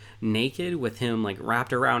her naked with him like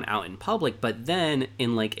wrapped around out in public, but then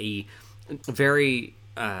in like a very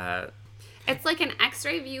It's like an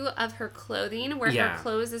X-ray view of her clothing, where Yeah. her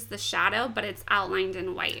clothes is the shadow, but it's outlined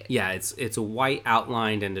in white. yeah, it's a white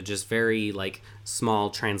outlined and a just very like small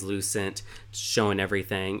translucent, showing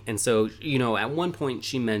everything. And so, you know, at one point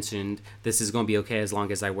she mentioned this is going to be okay as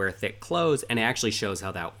long as I wear thick clothes, and it actually shows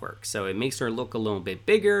how that works. So it makes her look a little bit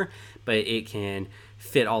bigger, but it can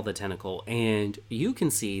fit all the tentacle, and you can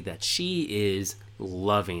see that she is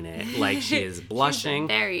loving it. Like she is blushing.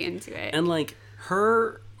 She's very into it. And like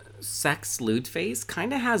her sex lewd face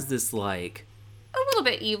kind of has this like A little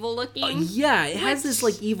bit evil looking. yeah, it has Which- this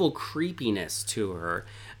like evil creepiness to her,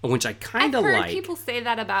 which I kind I've of heard like. people say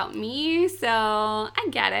that about me, so I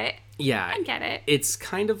get it. Yeah, I get it. It's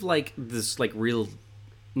kind of like this like real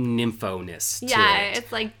nympho-ness to Yeah, it.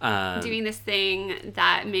 it's like Um, doing this thing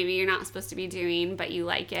that maybe you're not supposed to be doing, but you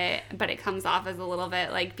like it, but it comes off as a little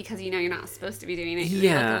bit like, because you know you're not supposed to be doing it, you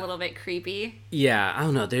Yeah. look a little bit creepy. Yeah, I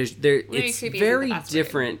don't know. It's creepy isn't the very best word.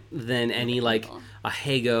 different than any like a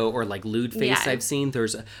Hago or like lewd face Yeah. I've seen.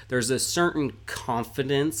 There's a certain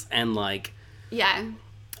confidence and like Yeah.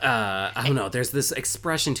 I don't know. There's this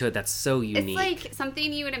expression to it that's so unique. It's like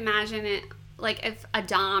something you would imagine it, like if a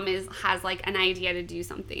dom has like an idea to do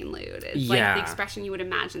something lewd. It's like Yeah. the expression you would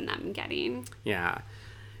imagine them getting. Yeah.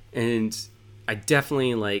 And I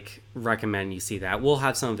definitely like recommend you see that. We'll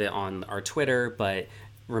have some of it on our Twitter, but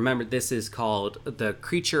remember this is called The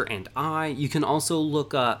Creature and I. You can also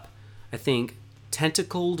look up, I think,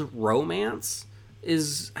 Tentacled Romance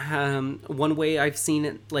is one way I've seen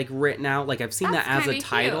it like written out. Like I've seen That's that as a kinda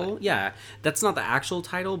title. cute. Yeah. That's not the actual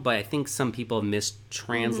title, but I think some people have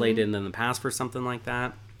mistranslated it in the past for something like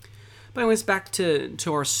that. But anyways, back to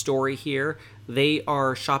our story here. They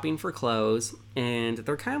are shopping for clothes, and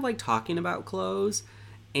they're kind of like talking about clothes,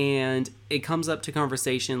 and it comes up to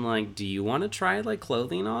conversation like, do you want to try like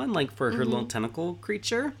clothing on, like for her little tentacle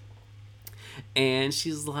creature? And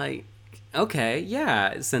she's like, okay,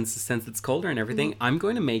 yeah, since it's colder and everything, I'm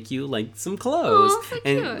going to make you like some clothes. Aw, so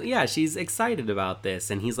and cute. yeah, she's excited about this,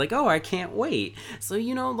 and he's like, oh, I can't wait. So,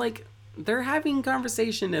 you know, like they're having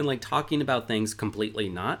conversation and like talking about things completely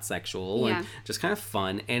not sexual Yeah. and just kind of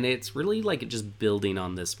fun, and it's really like just building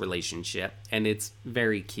on this relationship, and it's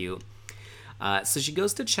very cute. So she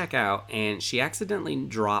goes to check out, and she accidentally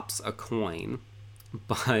drops a coin,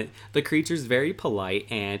 but the creature's very polite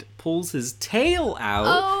and pulls his tail out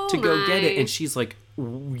Oh to go get it, my. and she's like,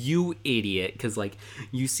 you idiot, because like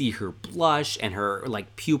you see her blush and her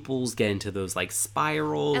like pupils get into those like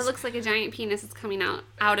spirals. It looks like a giant penis is coming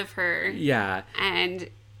out of her Yeah. and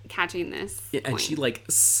catching this. Yeah, and she coin. like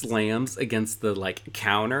slams against the like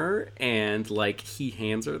counter, and like he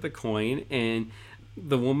hands her the coin, and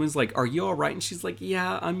the woman's like, are you all right? And she's like,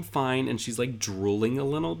 yeah, I'm fine. And she's like drooling a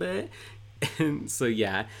little bit. And so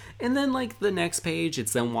yeah, and then like the next page,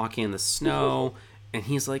 it's them walking in the snow, and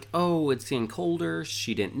he's like, oh, it's getting colder.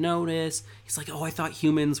 She didn't notice. He's like, oh, I thought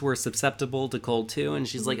humans were susceptible to cold too. And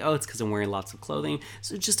she's like, oh, it's because I'm wearing lots of clothing.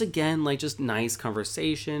 So just again, like just nice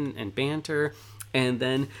conversation and banter. And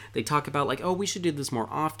then they talk about like, oh, we should do this more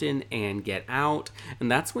often and get out. And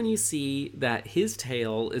that's when you see that his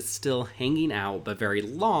tail is still hanging out, but very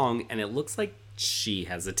long, and it looks like she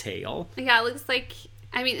has a tail. Yeah, it looks like,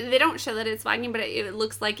 I mean, they don't show that it's wagging, but it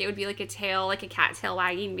looks like it would be like a tail, like a cat tail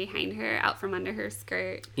wagging behind her, out from under her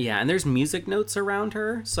skirt. Yeah, and there's music notes around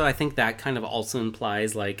her, so I think that kind of also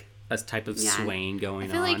implies like a type of Yeah. swaying I going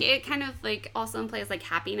feel on. like it kind of like also implies like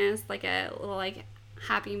happiness, like a little like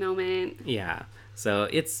happy moment. Yeah, so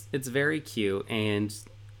it's very cute, and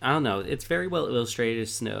I don't know, it's very well illustrated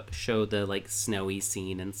to show the like snowy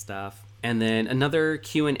scene and stuff. And then another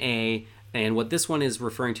Q&A, and what this one is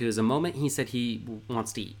referring to is a moment he said he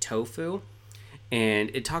wants to eat tofu. And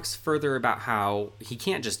it talks further about how he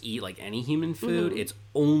can't just eat like any human food. It's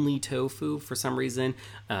only tofu for some reason.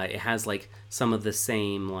 It has like some of the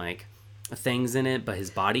same like things in it, but his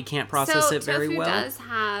body can't process it very tofu well. does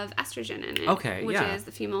have estrogen in it. Okay, which yeah. is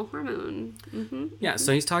the female hormone. Mm-hmm. Yeah,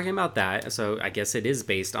 so he's talking about that. So I guess it is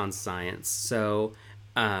based on science. So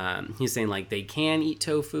he's saying like they can eat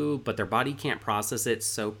tofu, but their body can't process it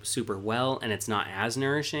so super well, and it's not as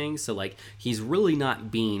nourishing. So like he's really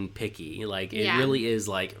not being picky. Like it really is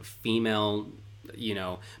like female,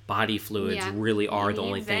 body fluids really are the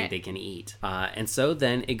only thing they can eat. And so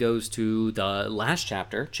then it goes to the last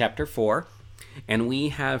chapter, chapter 4. And we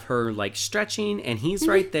have her like stretching, and he's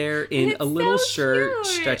right there in a little shirt cute.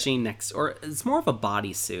 Stretching next, or it's more of a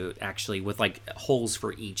bodysuit actually, with like holes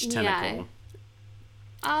for each tentacle. Yeah.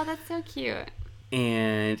 Oh, that's so cute.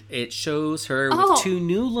 And it shows her with 2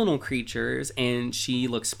 new little creatures, and she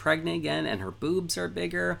looks pregnant again, and her boobs are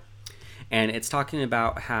bigger. And it's talking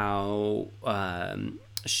about how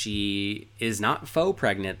she is not faux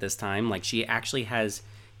pregnant this time. Like, she actually has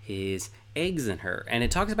his eggs in her. And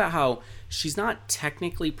it talks about how she's not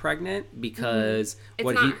technically pregnant because... It's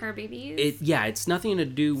not her babies? It's nothing to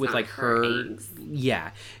do with, like, her... eggs.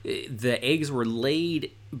 Yeah. The eggs were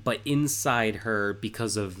laid, but inside her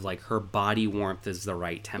because of, like, her body warmth is the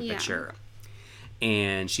right temperature. Yeah.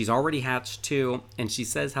 And she's already hatched 2, and she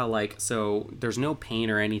says how, like, so there's no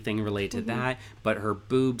pain or anything related to that, but her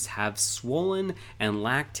boobs have swollen and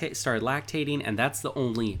started lactating, and that's the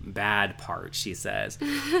only bad part, she says.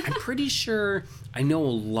 I'm pretty sure I know a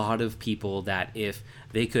lot of people that if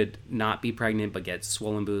they could not be pregnant but get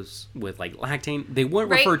swollen boobs with, like, lactating, they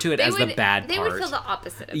wouldn't refer to it as the bad part. They would feel the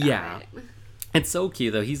opposite about it. It's so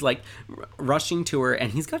cute, though. He's, like, rushing to her,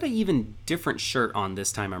 and he's got an even different shirt on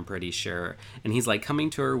this time, I'm pretty sure. And he's, like, coming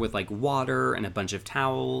to her with, like, water and a bunch of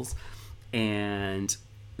towels, and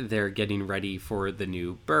they're getting ready for the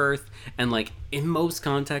new birth. And, like, in most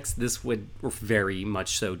contexts, this would very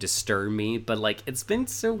much so disturb me, but, like, it's been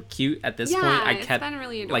so cute at this point. I kept, been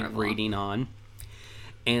really adorable. like, reading on.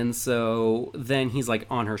 And so then he's, like,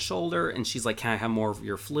 on her shoulder, and she's like, can I have more of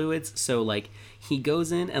your fluids? So, like, he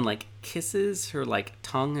goes in and, like, kisses her, like,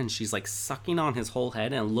 tongue, and she's, like, sucking on his whole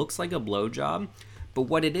head, and it looks like a blowjob. But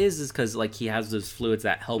what it is because, like, he has those fluids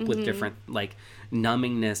that help with different, like,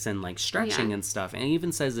 numbingness and, like, stretching and stuff. And it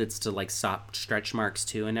even says it's to, like, stop stretch marks,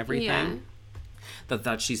 too, and everything.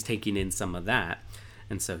 That she's taking in some of that.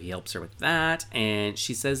 And so he helps her with that. And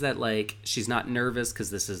she says that, like, she's not nervous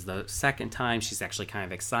because this is the second time. She's actually kind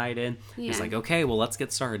of excited. Yeah. He's like, okay, well, let's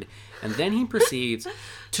get started. And then he proceeds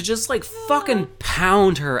to just, like, fucking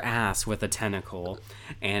pound her ass with a tentacle.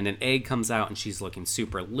 And an egg comes out, and she's looking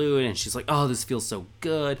super lewd. And she's like, oh, this feels so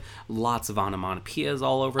good. Lots of onomatopoeias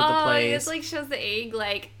all over the place. It's, like, shows the egg,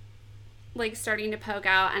 like starting to poke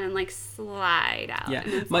out and then, like, slide out.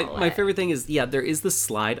 Yeah. My favorite thing is, there is the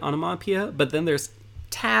slide onomatopoeia, but then there's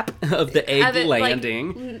tap of the egg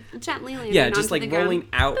landing. Like, gently landing. Yeah, just like rolling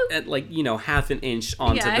out at like, half an inch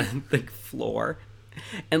onto the floor.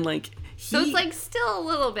 And like so it's like still a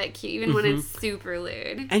little bit cute even when it's super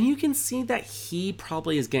lewd. And you can see that he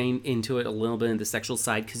probably is getting into it a little bit in the sexual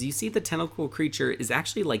side because you see the tentacle creature is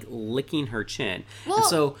actually like licking her chin. Well, and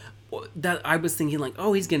so that I was thinking like,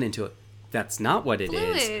 oh, he's getting into it. That's not what it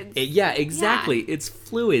is. Exactly. Yeah. It's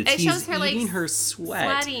fluids. It shows her eating like her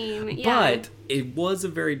sweat. Sweating. Yeah. But it was a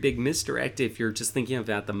very big misdirect if you're just thinking of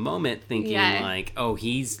that at the moment, thinking like, oh,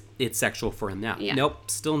 it's sexual for him now. Yeah. Nope,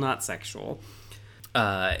 still not sexual.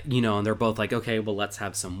 And they're both like, okay, well, let's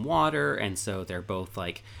have some water. And so they're both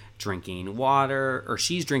like drinking water, or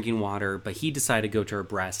she's drinking water, but he decided to go to her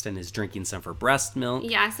breast and is drinking some of her breast milk.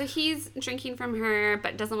 Yeah, so he's drinking from her,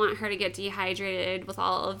 but doesn't want her to get dehydrated with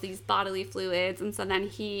all of these bodily fluids, and so then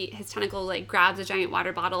his tentacle like grabs a giant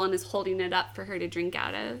water bottle and is holding it up for her to drink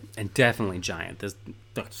out of. And definitely giant. The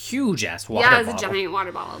huge ass water bottle. Yeah, it's a giant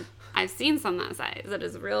water bottle. I've seen some that size. That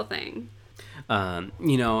is a real thing.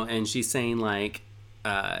 And she's saying like,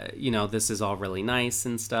 this is all really nice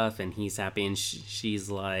and stuff, and he's happy, and she's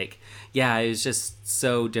like, yeah, it was just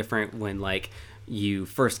so different when like you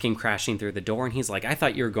first came crashing through the door, and he's like, I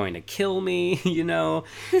thought you were going to kill me.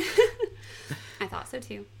 I thought so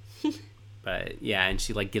too. But yeah, and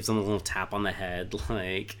she like gives him a little tap on the head,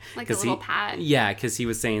 like a little pat. Yeah, because he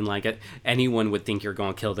was saying like anyone would think you're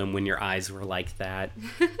going to kill them when your eyes were like that.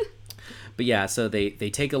 But yeah, so they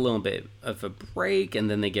take a little bit of a break, and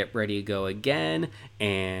then they get ready to go again,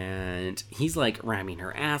 and he's like ramming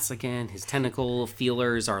her ass again. His tentacle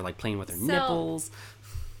feelers are like playing with her nipples.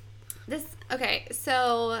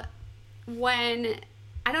 So when,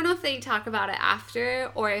 I don't know if they talk about it after,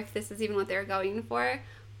 or if this is even what they're going for,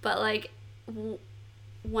 but like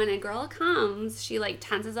when a girl comes, she like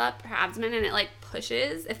tenses up her abdomen and it like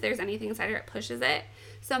pushes. If there's anything inside her, it pushes it.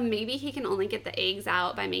 So maybe he can only get the eggs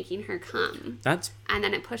out by making her come. And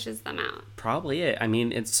then it pushes them out. Probably it. I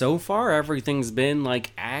mean, it's so far everything's been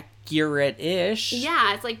like accurate-ish.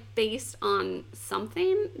 Yeah, it's like based on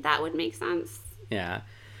something that would make sense. Yeah.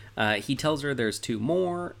 He tells her there's 2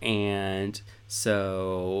 more, and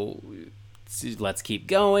so let's keep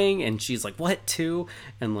going. And she's like, what, 2?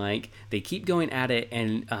 And like they keep going at it,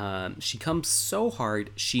 and she comes so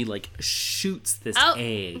hard she like shoots this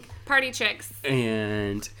egg. Party chicks.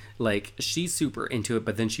 And like she's super into it,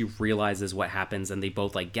 but then she realizes what happens, and they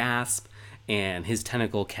both like gasp, and his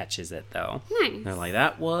tentacle catches it though. Nice. They're like,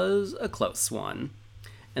 that was a close one.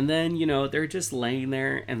 And then, you know, they're just laying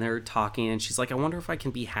there and they're talking, and she's like, I wonder if I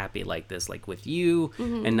can be happy like this, like with you,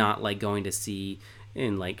 and not like going to sea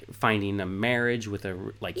and like finding a marriage with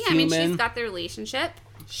a like human. I mean, she's got the relationship.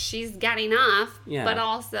 She's getting off, but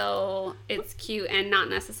also it's cute and not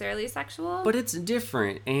necessarily sexual. But it's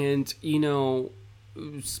different. And, you know,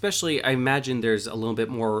 especially I imagine there's a little bit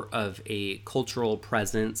more of a cultural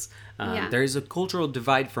presence. There's a cultural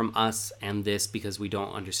divide from us and this because we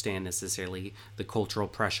don't understand necessarily the cultural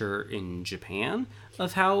pressure in Japan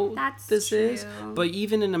of how this is. But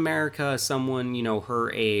even in America, someone, you know,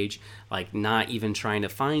 her age, like not even trying to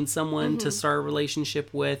find someone to start a relationship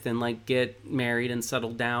with and like get married and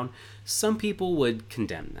settle down, some people would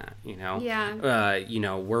condemn that, you know? Yeah. You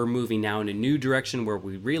know, we're moving now in a new direction where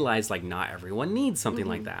we realize like not everyone needs something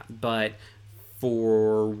like that. But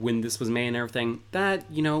for when this was made and everything, that,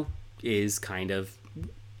 you know, is kind of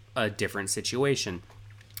a different situation.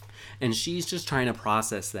 And she's just trying to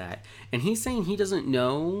process that. And he's saying he doesn't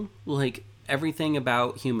know, like, everything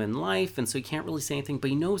about human life, and so he can't really say anything, but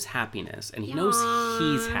he knows happiness, and he knows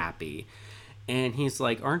he's happy. And he's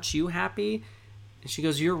like, aren't you happy? And she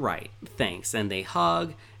goes, you're right, thanks. And they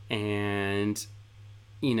hug, and,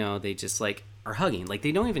 you know, they just, like, are hugging. Like,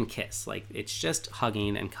 they don't even kiss. Like, it's just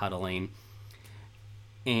hugging and cuddling.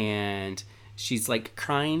 And she's, like,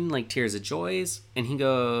 crying, like, tears of joys. And he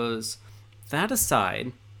goes, that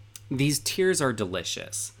aside, these tears are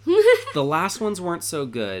delicious. The last ones weren't so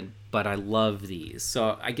good, but I love these.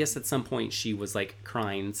 So I guess at some point she was, like,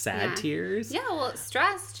 crying sad tears. Yeah, well,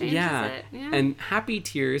 stress changes it. Yeah. And happy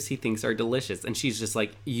tears he thinks are delicious. And she's just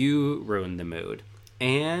like, you ruined the mood.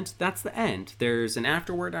 And that's the end. There's an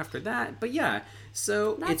afterword after that. But yeah,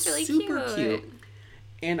 so that's it's really super cute.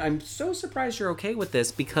 And I'm so surprised you're okay with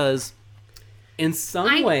this because in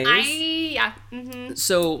some ways...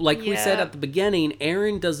 So, like we said at the beginning,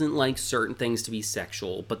 Aaron doesn't like certain things to be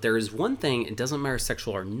sexual. But there is one thing, it doesn't matter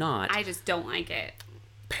sexual or not. I just don't like it.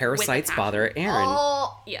 Parasites bother Aaron.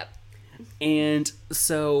 Oh, yep. And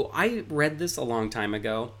so I read this a long time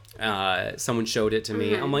ago. Someone showed it to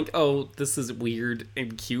me. I'm like, oh, this is weird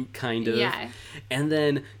and cute, kind of. Yeah. And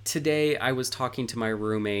then today I was talking to my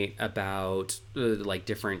roommate about like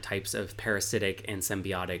different types of parasitic and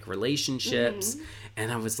symbiotic relationships. And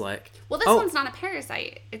I was like, well, this one's not a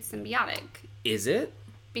parasite. It's symbiotic. Is it?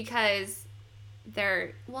 Because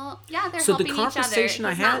they're, they're so helping the conversation each other.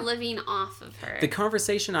 I had, not living off of her. The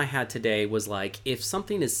conversation I had today was like, if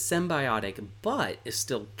something is symbiotic but is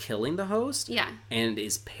still killing the host and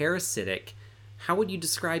is parasitic, how would you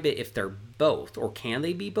describe it if they're both? Or can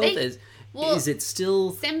they be both? Is it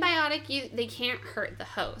still... Symbiotic, they can't hurt the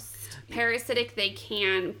host. Parasitic, they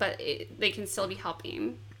can, but they can still be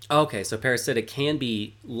helping. Okay, so parasitic can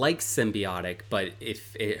be like symbiotic, but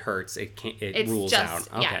if it hurts, it rules out.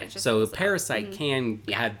 Okay, so parasite can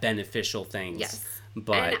have beneficial things. Yes,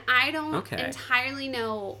 but and I don't entirely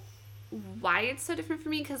know why it's so different for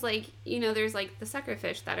me because, like, you know, there's like the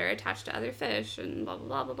suckerfish that are attached to other fish and blah blah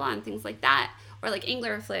blah blah blah and things like that, or like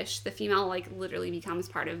anglerfish, the female like literally becomes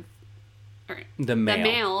part of, or the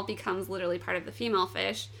male becomes literally part of the female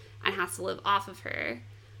fish and has to live off of her.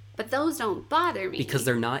 But those don't bother me. Because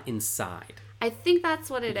they're not inside. I think that's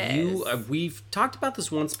what it is. We've talked about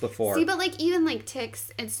this once before. See, but like even like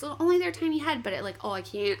ticks, it's still only their tiny head, but it like, I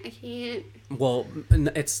can't. Well,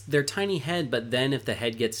 it's their tiny head, but then if the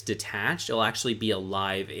head gets detached, it'll actually be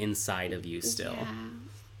alive inside of you still.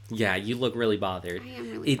 Yeah, you look really bothered. I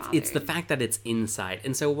am really bothered. It's the fact that it's inside.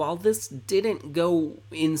 And so while this didn't go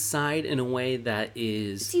inside in a way that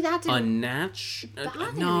is unnatural.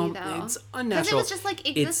 No, me, though. It's unnatural. Because it was just like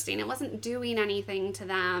existing. It wasn't doing anything to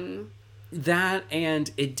them. That,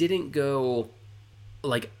 and it didn't go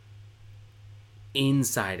like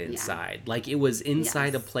inside. Like it was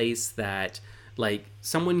inside a place that like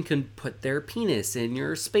someone could put their penis in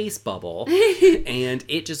your space bubble and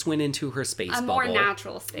it just went into her space bubble. A more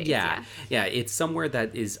natural space. Yeah. It's somewhere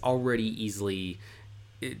that is already easily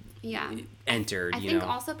Yeah. entered, I think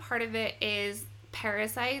also part of it is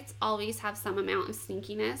parasites always have some amount of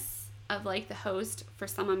sneakiness of like the host for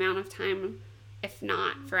some amount of time, if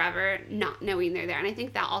not forever, not knowing they're there. And I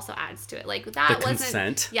think that also adds to it. Like that the wasn't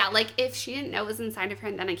consent. Yeah, like if she didn't know it was inside of her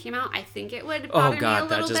and then it came out, I think it would bother me a little bit.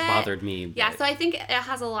 that just bothered me. Yeah, so I think it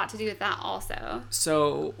has a lot to do with that also.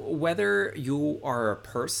 So whether you are a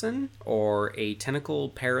person or a tentacle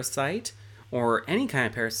parasite or any kind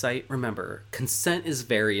of parasite, remember, consent is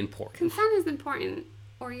very important. Consent is important,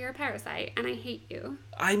 or you're a parasite, and I hate you.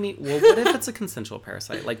 I mean, well, what if it's a consensual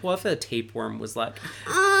parasite? Like, what if a tapeworm was like,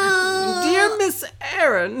 "Dear Miss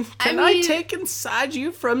Erin, can I take inside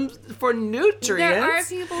you for nutrients?" There are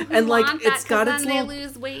people who and like want that it's got its then they little,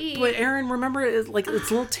 lose weight. But Erin, remember, it's like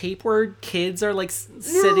its little tapeworm kids are like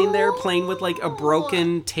sitting there playing with like a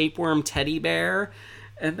broken tapeworm teddy bear.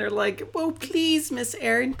 And they're like, "Oh, please, Miss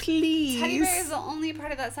Erin, please." Teddy bear is the only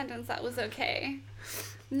part of that sentence that was okay.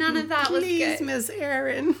 None of that was good. Please, Miss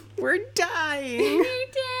Erin, we're dying. We're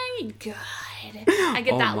dying. Good. I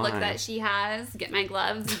get that look my. that she has. Get my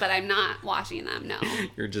gloves, but I'm not washing them. No.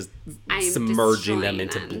 You're just I'm submerging them destroying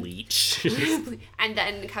into them. bleach. And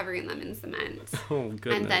then covering them in cement. Oh,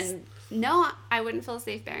 goodness. And then, no, I wouldn't feel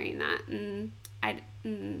safe burying that. No, I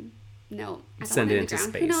don't Send want it in the into ground.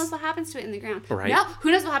 space. Who knows what happens to it in the ground? Right. No,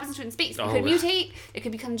 who knows what happens to it in space? It Oh. could mutate. It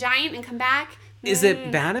could become giant and come back. Is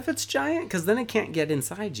it bad if it's giant? Because then it can't get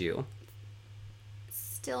inside you.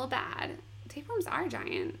 Still bad. Tapeworms are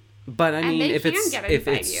giant. But I And mean, they if can it's get if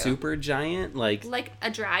inside it's you. super giant, like Like a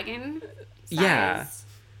dragon. Yeah.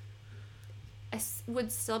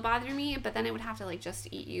 Would still bother me, but then it would have to like just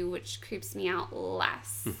eat you, which creeps me out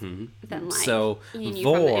less than like so eating you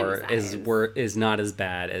from the vor inside. is not as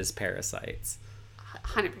bad as parasites.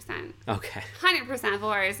 100%. Okay. 100%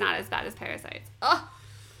 vor is not as bad as parasites. Oh,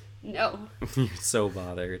 no. You're so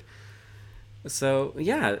bothered. So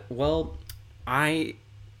yeah, well, at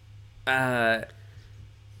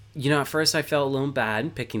first I felt a little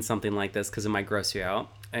bad picking something like this because it might gross you out,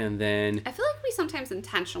 and then I feel like we sometimes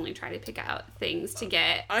intentionally try to pick out things to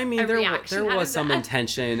get. I mean, a there reaction out was of some that.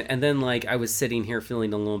 intention, and then like I was sitting here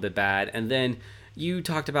feeling a little bit bad, and then you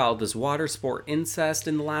talked about this water sport incest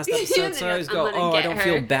in the last episode, so I was I'm go, gonna oh, I get don't her.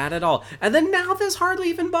 feel bad at all, and then now this hardly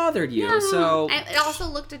even bothered you, so And it also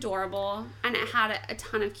looked adorable, and it had a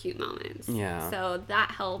ton of cute moments. Yeah. So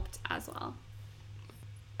that helped as well.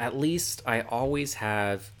 at least I always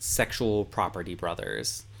have sexual property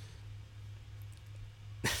brothers.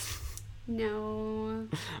 No.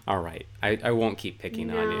 All right, I won't keep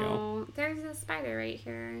picking on you. No. There's a spider right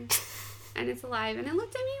here, and it's alive, and it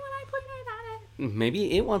looked at me when I pointed at it.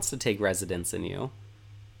 Maybe it wants to take residence in you.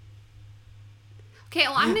 Okay,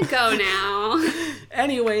 well, I'm gonna go now.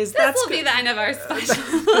 Anyways, This will be the end of our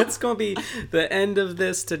special. that's going to be the end of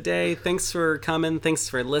this today. Thanks for coming. Thanks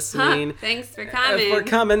for listening. Thanks for coming. For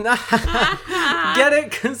coming. Get it?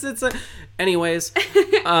 Because it's a... Anyways,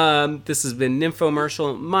 this has been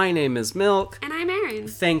Nymphomercial. My name is Milk. And I'm Erin.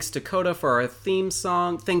 Thanks Dakota for our theme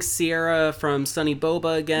song. Thanks Sierra from Sunny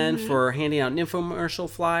Boba again for handing out Nymphomercial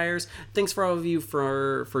flyers. Thanks for all of you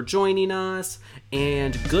for joining us.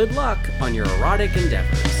 And good luck on your erotic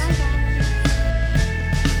endeavors. Bye, guys.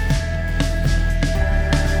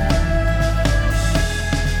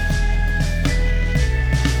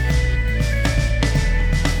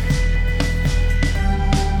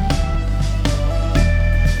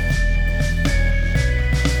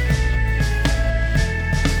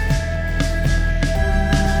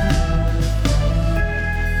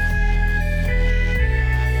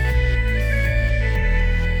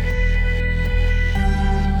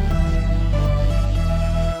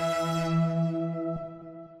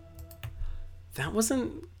 That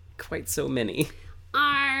wasn't quite so many.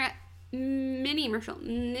 Our mini commercial,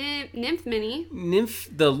 Nymph Mini.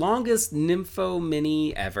 The longest Nympho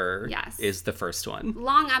mini ever Yes. is the first one.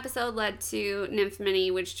 Long episode led to Nymph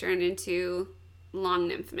Mini, which turned into Long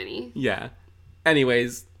Nymph Mini. Yeah.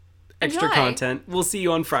 Anyways, extra Enjoy. content. We'll see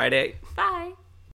you on Friday. Bye.